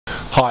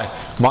Hi,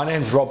 my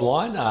name's Rob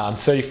Lyon. I'm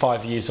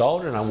 35 years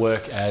old and I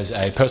work as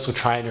a personal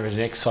trainer and an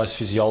exercise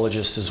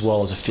physiologist as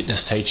well as a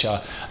fitness teacher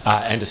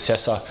and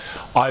assessor.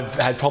 I've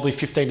had probably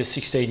 15 to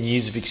 16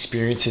 years of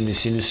experience in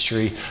this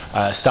industry.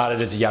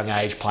 Started as a young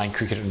age playing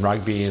cricket and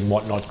rugby and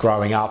whatnot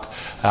growing up.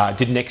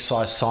 Did an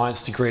exercise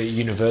science degree at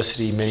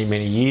university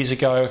many years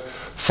ago.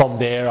 From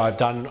there, I've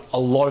done a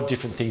lot of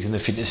different things in the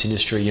fitness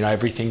industry, you know,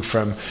 everything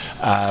from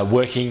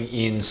working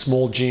in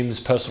small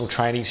gyms, personal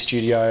training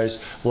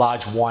studios,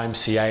 large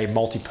YMCA,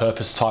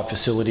 multi-purpose type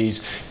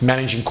facilities,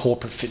 managing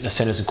corporate fitness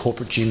centers and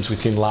corporate gyms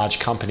within large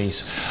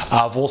companies.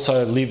 I've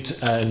also lived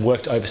and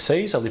worked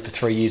overseas. I lived for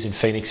 3 years in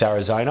Phoenix,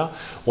 Arizona,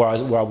 where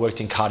I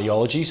worked in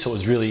cardiology, so it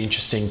was really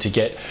interesting to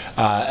get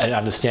an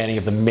understanding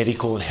of the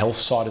medical and health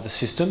side of the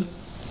system.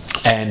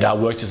 And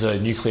worked as a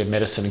nuclear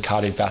medicine and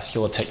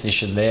cardiovascular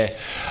technician there.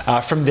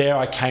 From there,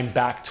 I came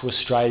back to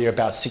Australia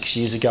about 6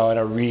 years ago, and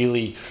I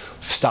really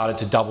started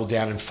to double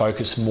down and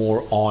focus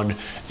more on,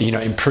 you know,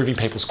 improving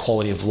people's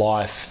quality of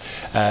life,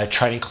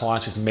 training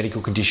clients with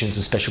medical conditions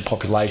and special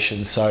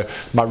populations. So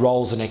my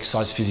role as an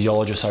exercise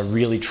physiologist, I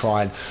really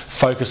try and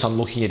focus on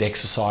looking at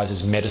exercise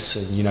as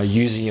medicine, you know,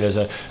 using it as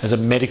a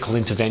medical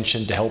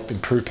intervention to help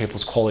improve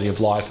people's quality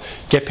of life,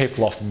 get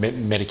people off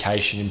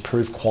medication,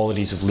 improve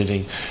qualities of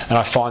living. And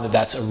I find that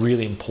that's a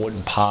really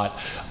important part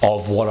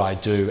of what I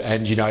do.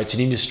 And, you know, it's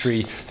an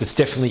industry that's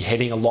definitely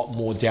heading a lot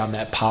more down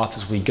that path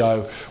as we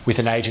go, with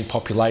an aging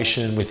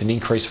population, with an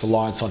increased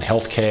reliance on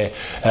healthcare,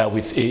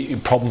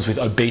 with problems with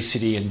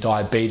obesity and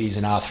diabetes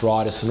and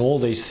arthritis and all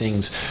these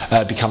things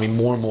becoming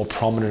more and more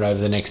prominent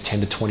over the next 10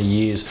 to 20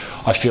 years.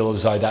 I feel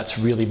as though that's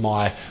really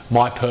my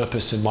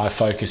purpose and my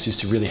focus, is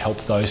to really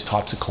help those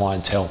types of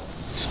clientele.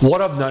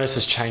 What I've noticed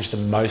has changed the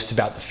most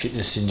about the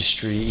fitness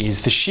industry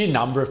is the sheer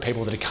number of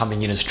people that are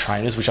coming in as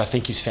trainers, which I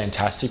think is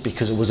fantastic,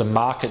 because it was a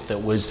market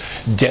that was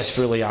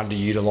desperately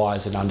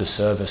underutilized and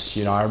underserviced.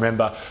 You know, I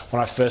remember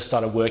when I first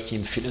started working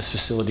in fitness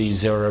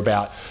facilities, there were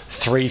about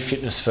 3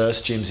 Fitness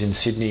First gyms in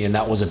Sydney, and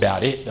that was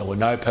about it. There were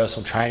no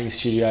personal training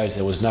studios,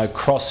 there was no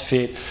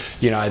CrossFit,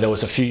 you know, there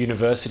was a few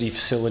university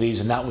facilities,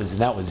 and that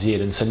was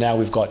it. And so now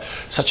we've got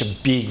such a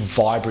big,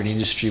 vibrant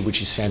industry,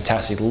 which is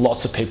fantastic.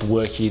 Lots of people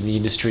working in the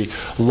industry,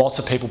 lots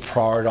of people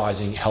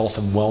prioritizing health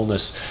and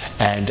wellness,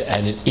 and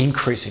an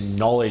increase in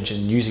knowledge,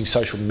 and using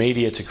social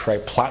media to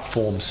create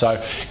platforms.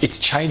 So it's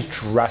changed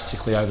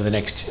drastically over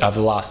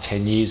the last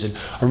 10 years, and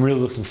I'm really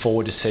looking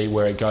forward to see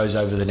where it goes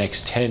over the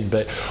next 10.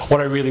 But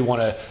what I really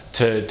want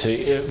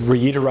to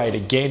reiterate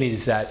again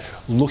is that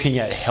looking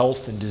at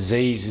health and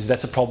disease,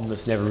 that's a problem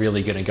that's never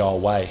really going to go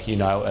away. You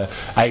know,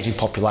 aging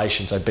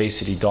populations,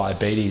 obesity,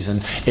 diabetes,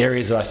 and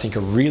areas that I think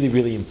are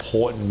really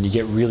important, and you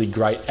get really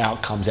great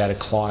outcomes out of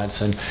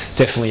clients, and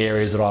definitely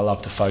areas that I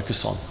love to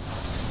focus on.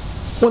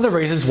 One of the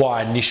reasons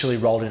why I initially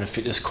rolled in a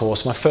fitness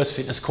course, my first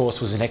fitness course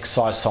was an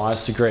exercise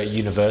science degree at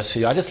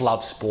university. I just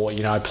loved sport,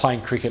 you know,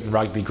 playing cricket and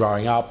rugby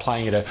growing up,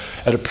 playing at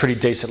a pretty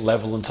decent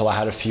level until I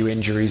had a few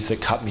injuries that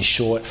cut me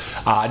short.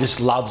 I just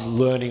loved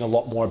learning a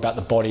lot more about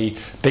the body,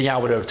 being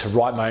able to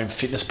write my own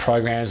fitness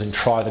programs and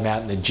try them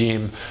out in the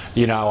gym.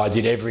 You know, I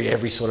did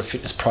every sort of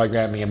fitness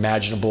programming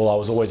imaginable. I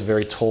was always a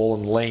very tall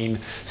and lean,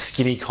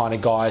 skinny kind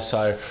of guy,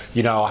 so,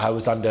 you know, I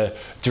was under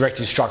direct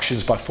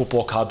instructions by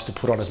football clubs to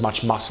put on as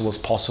much muscle as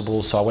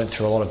possible. So I went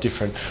through a lot of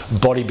different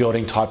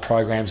bodybuilding type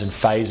programs and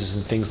phases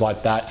and things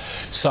like that.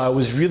 So it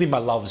was really my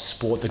love of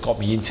sport that got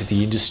me into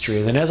the industry.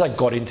 And then as I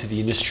got into the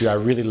industry, I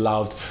really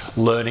loved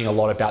learning a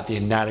lot about the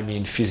anatomy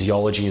and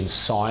physiology and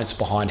science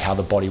behind how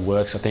the body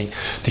works. I think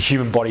the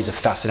human body is a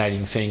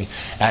fascinating thing,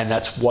 and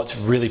that's what's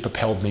really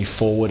propelled me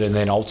forward, and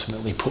then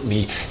ultimately put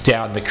me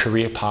down the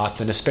career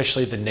path, and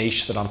especially the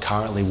niche that I'm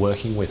currently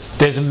working with.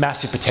 There's a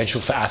massive potential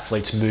for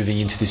athletes moving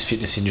into this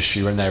fitness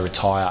industry when they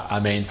retire.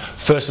 I mean,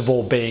 first of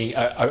all, being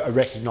a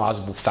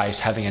recognizable face,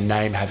 having a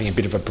name, having a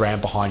bit of a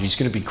brand behind you is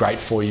going to be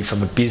great for you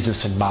from a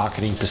business and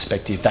marketing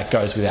perspective. That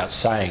goes without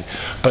saying.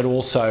 But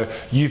also,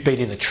 you've been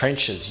in the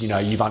trenches. You know,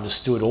 you've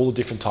understood all the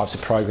different types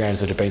of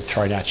programs that have been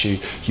thrown at you.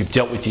 You've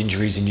dealt with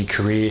injuries in your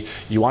career.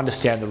 You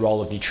understand the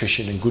role of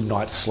nutrition and good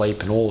night's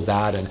sleep and all of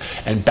that,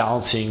 and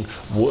balancing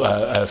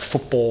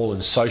football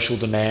and social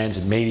demands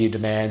and media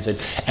demands,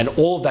 and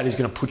all of that is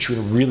going to put you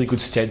in a really good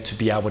stead to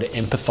be able to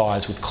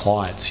empathize with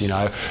clients. You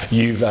know,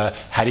 you've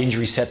had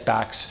injury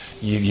setbacks.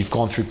 You've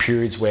gone through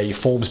periods where your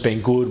form's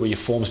been good, where your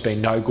form's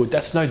been no good.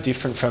 That's no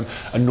different from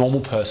a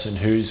normal person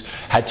who's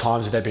had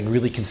times where they've been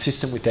really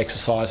consistent with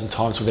exercise and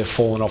times where they've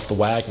fallen off the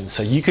wagon.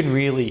 So you can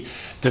really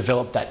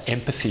develop that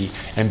empathy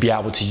and be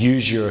able to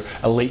use your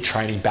elite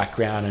training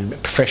background and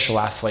professional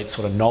athlete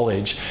sort of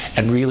knowledge,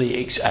 and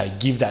really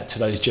give that to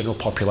those general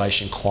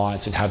population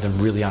clients, and have them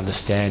really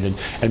understand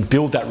and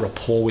build that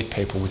rapport with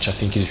people, which I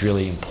think is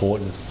really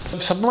important.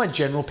 Some of my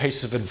general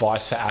pieces of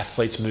advice for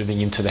athletes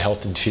moving into the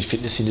health and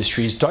fitness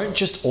industry is, don't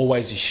just just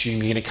always assume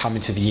you're going to come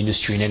into the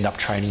industry and end up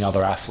training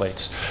other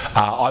athletes.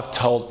 I've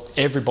told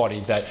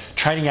everybody that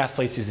training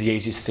athletes is the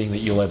easiest thing that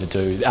you'll ever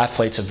do. The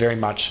athletes are very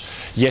much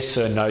yes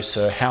sir, no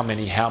sir, how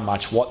many, how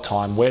much, what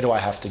time, where do I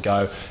have to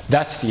go?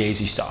 That's the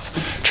easy stuff.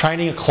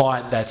 Training a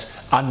client that's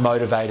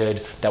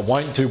unmotivated, that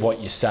won't do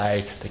what you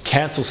say, that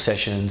cancels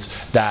sessions,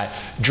 that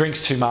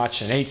drinks too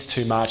much and eats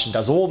too much and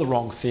does all the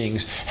wrong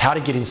things, how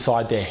to get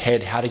inside their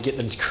head, how to get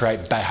them to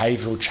create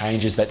behavioural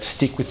changes that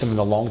stick with them in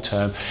the long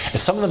term,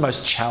 is some of the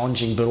most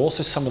challenging but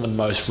also some of the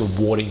most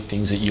rewarding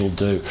things that you'll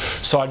do.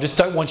 So I just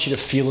don't want you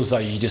to feel as though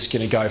you're just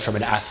going to go from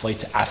an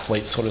athlete to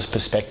athlete sort of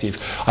perspective.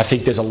 I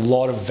think there's a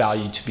lot of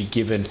value to be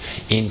given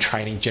in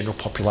training general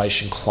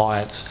population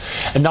clients.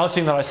 Another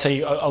thing that I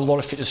see a lot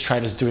of fitness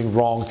trainers doing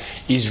wrong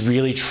is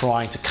really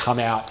trying to come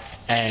out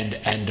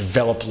and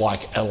develop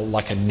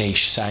like a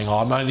niche, saying, oh,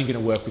 I'm only going to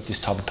work with this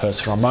type of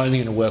person, or I'm only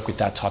going to work with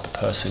that type of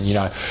person. You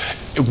know,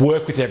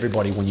 work with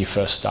everybody when you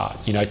first start.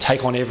 You know,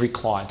 take on every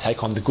client,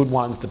 take on the good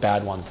ones, the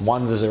bad ones, the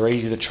ones that are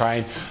easy to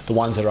train, the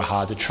ones that are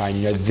hard to train.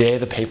 You know, they're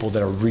the people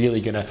that are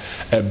really going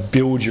to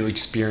build your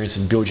experience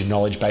and build your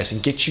knowledge base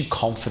and get you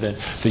confident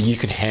that you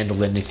can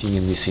handle anything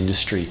in this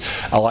industry.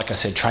 Like I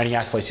said, training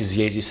athletes is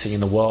the easiest thing in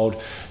the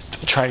world.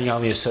 Training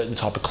only a certain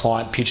type of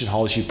client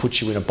pigeonholes you, puts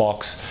you in a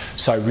box.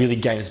 So really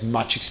gain as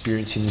much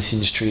experience in this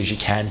industry as you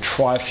can.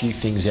 Try a few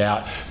things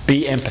out.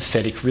 Be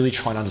empathetic. Really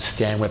try and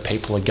understand where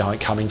people are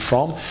coming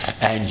from.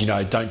 And you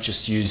know, don't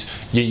just use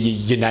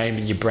your name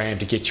and your brand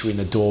to get you in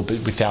the door, but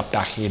without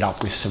backing it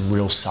up with some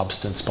real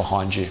substance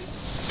behind you.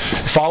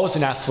 If I was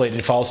an athlete and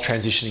if I was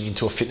transitioning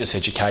into a fitness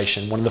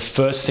education, one of the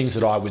first things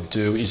that I would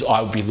do is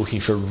I would be looking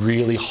for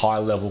really high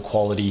level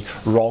quality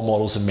role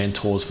models and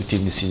mentors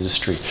within this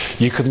industry.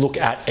 You could look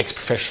at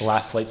ex-professional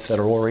athletes that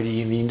are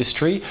already in the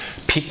industry,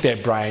 pick their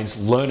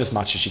brains, learn as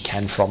much as you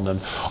can from them.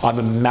 I'm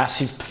a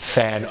massive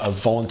fan of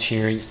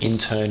volunteering,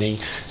 interning,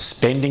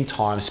 spending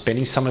time,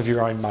 spending some of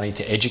your own money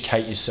to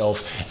educate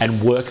yourself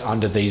and work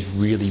under these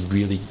really,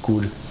 really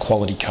good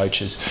quality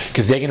coaches,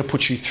 because they're going to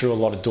put you through a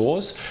lot of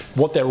doors.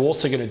 What they're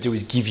also going to do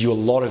is give you a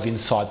lot of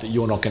insight that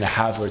you're not going to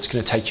have, or it's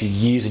going to take you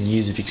years and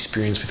years of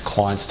experience with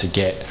clients to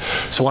get.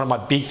 So one of my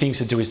big things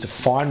to do is to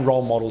find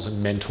role models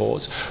and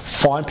mentors,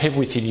 find people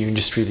within your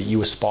industry that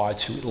you aspire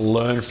to,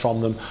 learn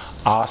from them,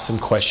 ask them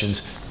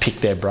questions,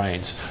 pick their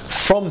brains.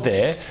 From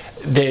there,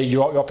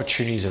 your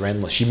opportunities are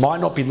endless. You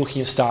might not be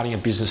looking at starting a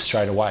business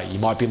straight away. You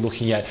might be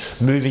looking at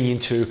moving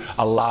into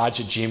a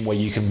larger gym where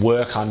you can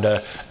work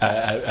under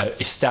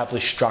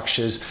established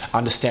structures,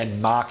 understand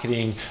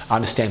marketing,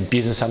 understand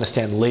business,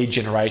 understand lead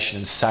generation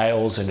and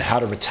sales and how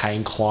to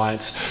retain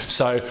clients.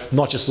 So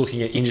not just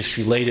looking at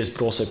industry leaders,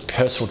 but also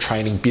personal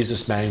training,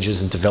 business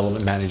managers and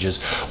development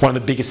managers. One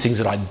of the biggest things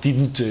that I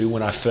didn't do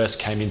when I first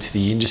came into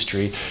the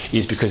industry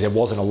is, because there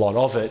wasn't a lot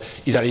of it,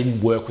 is I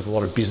didn't work with a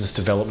lot of business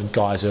development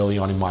guys early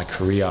on in my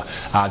career.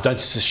 Don't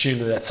just assume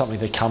that that's something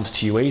that comes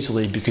to you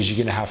easily, because you're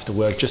going to have to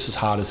work just as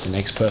hard as the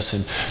next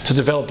person to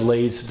develop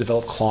leads, to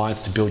develop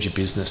clients, to build your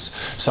business.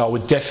 So I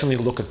would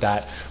definitely look at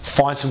that.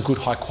 Find some good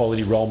high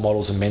quality role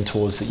models and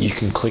mentors that you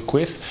can click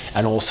with,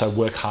 and also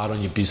work hard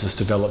on your business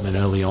development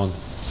early on.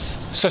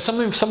 So some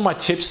of my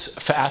tips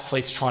for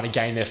athletes trying to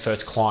gain their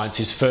first clients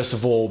is, first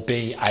of all,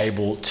 being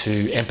able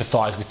to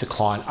empathize with the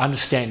client,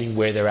 understanding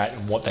where they're at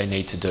and what they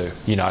need to do.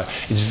 You know,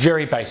 it's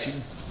very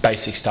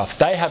basic stuff.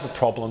 They have a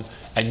problem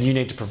and you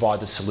need to provide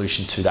the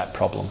solution to that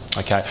problem,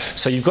 okay?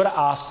 So you've got to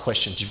ask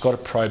questions, you've got to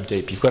probe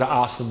deep, you've got to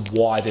ask them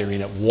why they're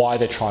in it, why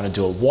they're trying to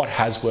do it, what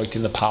has worked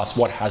in the past,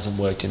 what hasn't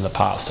worked in the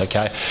past,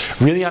 okay?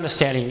 Really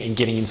understanding and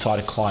getting inside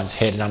a client's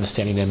head and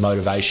understanding their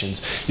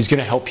motivations is going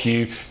to help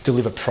you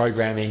deliver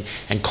programming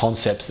and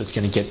concepts that's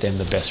going to get them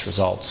the best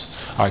results,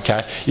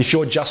 okay? If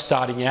you're just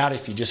starting out,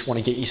 if you just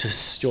want to get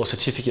your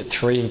certificate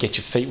 3 and get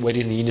your feet wet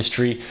in the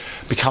industry,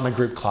 become a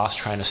group class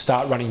trainer,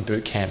 start running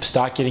boot camp,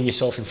 start getting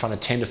yourself in front of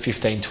 10 to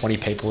 15, 20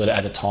 people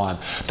at a time.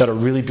 That'll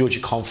really build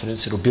your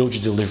confidence, it'll build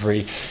your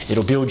delivery,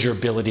 it'll build your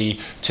ability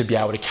to be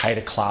able to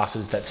cater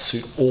classes that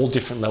suit all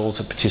different levels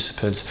of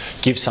participants,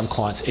 give some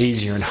clients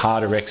easier and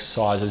harder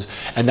exercises,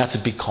 and that's a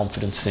big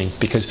confidence thing,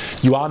 because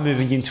you are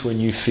moving into a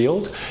new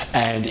field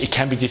and it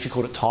can be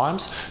difficult at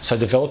times. So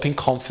developing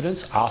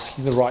confidence,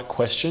 asking the right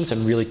questions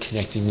and really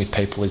connecting with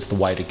people is the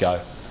way to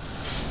go.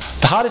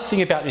 The hardest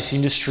thing about this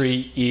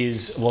industry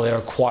is, well, there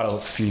are quite a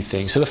few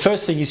things. So the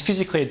first thing is,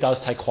 physically it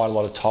does take quite a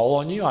lot of toll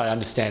on you. I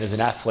understand as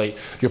an athlete,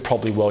 you're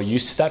probably well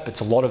used to that, but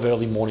it's a lot of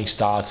early morning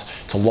starts,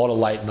 it's a lot of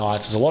late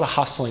nights, there's a lot of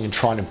hustling and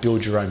trying to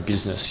build your own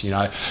business. You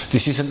know,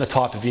 this isn't the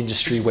type of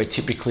industry where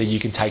typically you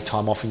can take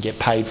time off and get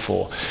paid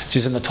for. This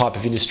isn't the type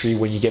of industry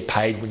where you get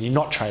paid when you're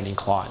not training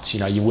clients.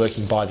 You know, you're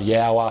working by the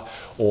hour,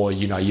 or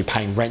you know, you're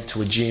paying rent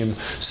to a gym.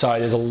 So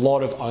there's a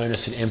lot of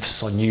onus and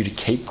emphasis on you to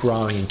keep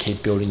growing and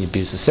keep building your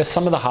business. That's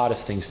some of the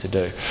hardest things to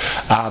do.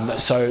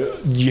 So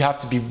you have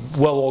to be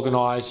well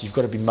organized, you've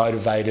got to be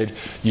motivated,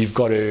 you've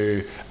got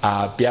to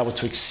be able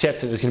to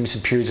accept that there's going to be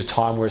some periods of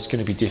time where it's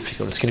going to be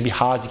difficult. It's going to be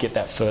hard to get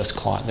that first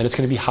client, then it's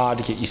going to be hard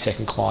to get your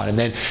second client, and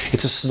then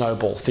it's a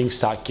snowball. Things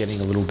start getting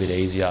a little bit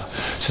easier.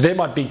 So they're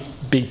my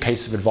big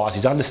piece of advice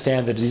is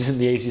understand that it isn't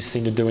the easiest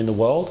thing to do in the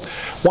world.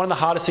 One of the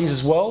hardest things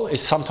as well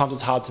is sometimes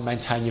it's hard to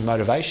maintain your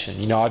motivation.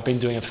 You know, I've been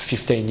doing it for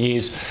 15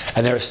 years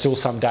and there are still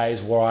some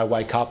days where I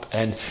wake up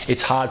and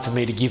it's hard for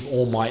me to give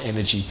all my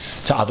energy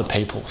to other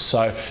people.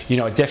 So, you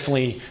know,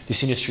 definitely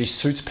this industry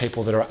suits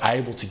people that are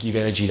able to give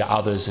energy to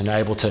others and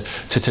able to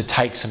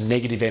take some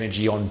negative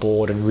energy on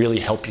board and really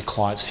help your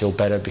clients feel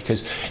better,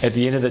 because at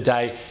the end of the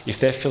day, if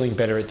they're feeling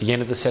better at the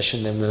end of the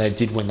session than they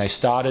did when they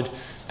started,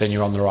 then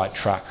you're on the right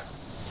track.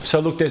 So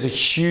look, there's a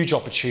huge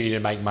opportunity to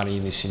make money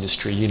in this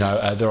industry. You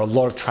know, there are a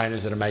lot of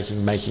trainers that are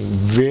making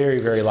very,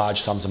 very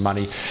large sums of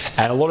money,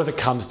 and a lot of it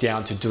comes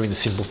down to doing the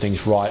simple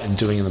things right and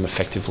doing them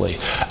effectively.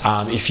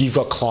 If you've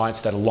got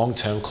clients that are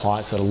long-term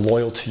clients that are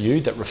loyal to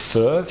you, that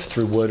refer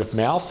through word of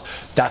mouth,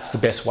 that's the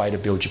best way to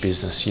build your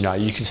business. You know,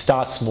 you can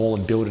start small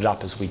and build it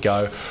up as we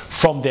go.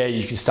 From there,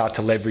 you can start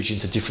to leverage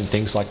into different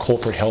things like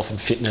corporate health and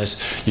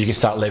fitness. You can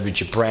start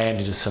leverage your brand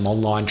into some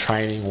online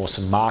training or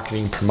some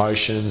marketing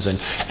promotions and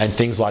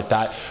things like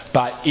that.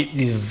 But it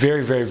is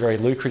very, very, very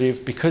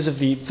lucrative because of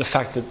the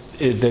fact that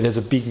there's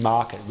a big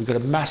market. We've got a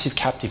massive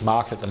captive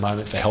market at the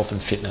moment for health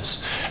and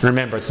fitness. And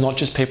remember, it's not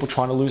just people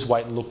trying to lose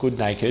weight and look good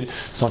naked.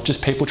 It's not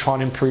just people trying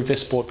to improve their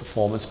sport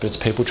performance, but it's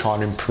people trying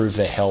to improve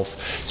their health.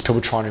 It's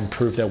people trying to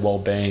improve their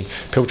well-being.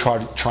 People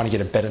trying to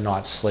get a better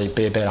night's sleep,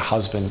 be a better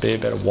husband, be a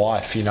better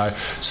wife, you know.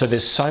 So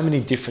there's so many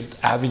different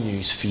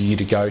avenues for you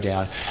to go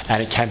down,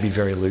 and it can be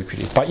very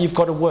lucrative. But you've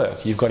got to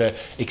work. You've got to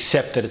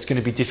accept that it's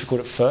going to be difficult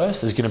at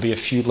first. There's going to be a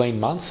few lean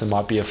months. There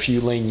might be a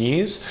few lean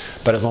years,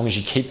 but as long as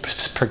you keep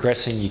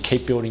progressing, you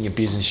keep building your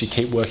business, you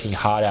keep working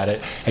hard at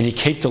it, and you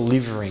keep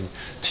delivering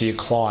to your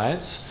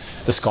clients,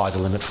 the sky's the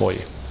limit for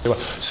you.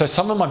 So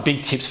some of my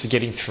big tips for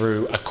getting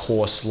through a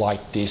course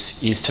like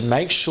this is to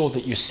make sure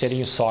that you're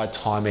setting aside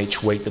time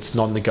each week that's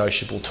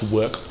non-negotiable to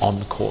work on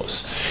the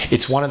course.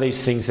 It's one of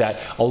these things that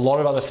a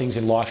lot of other things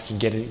in life can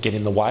get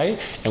in the way,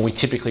 and we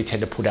typically tend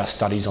to put our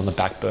studies on the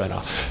back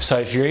burner. So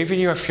if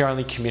you're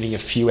only committing a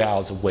few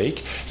hours a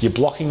week, you're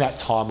blocking that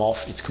time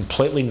off, it's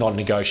completely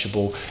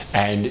non-negotiable,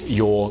 and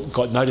you've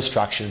got no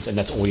distractions, and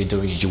that's all you're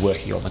doing is you're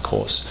working on the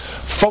course.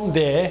 From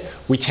there,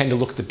 we tend to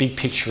look at the big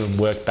picture and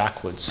work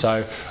backwards.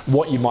 So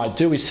what you might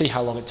do is see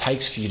how long it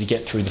takes for you to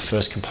get through the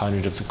first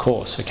component of the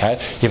course, okay?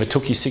 If it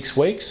took you 6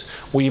 weeks,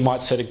 well, you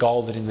might set a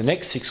goal that in the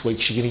next 6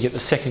 weeks, you're gonna get the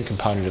second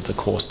component of the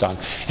course done.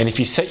 And if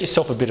you set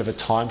yourself a bit of a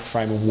time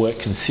frame and work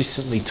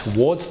consistently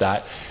towards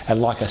that, and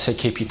like I said,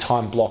 keep your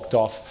time blocked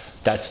off,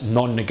 that's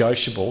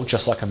non-negotiable,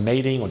 just like a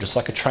meeting or just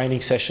like a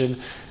training session,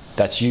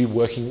 that's you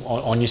working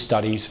on your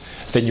studies,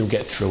 then you'll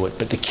get through it.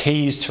 But the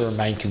key is to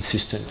remain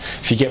consistent.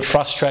 If you get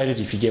frustrated,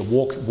 if you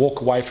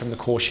walk away from the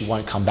course, you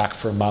won't come back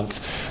for a month,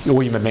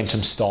 all your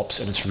momentum stops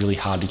and it's really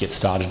hard to get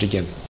started again.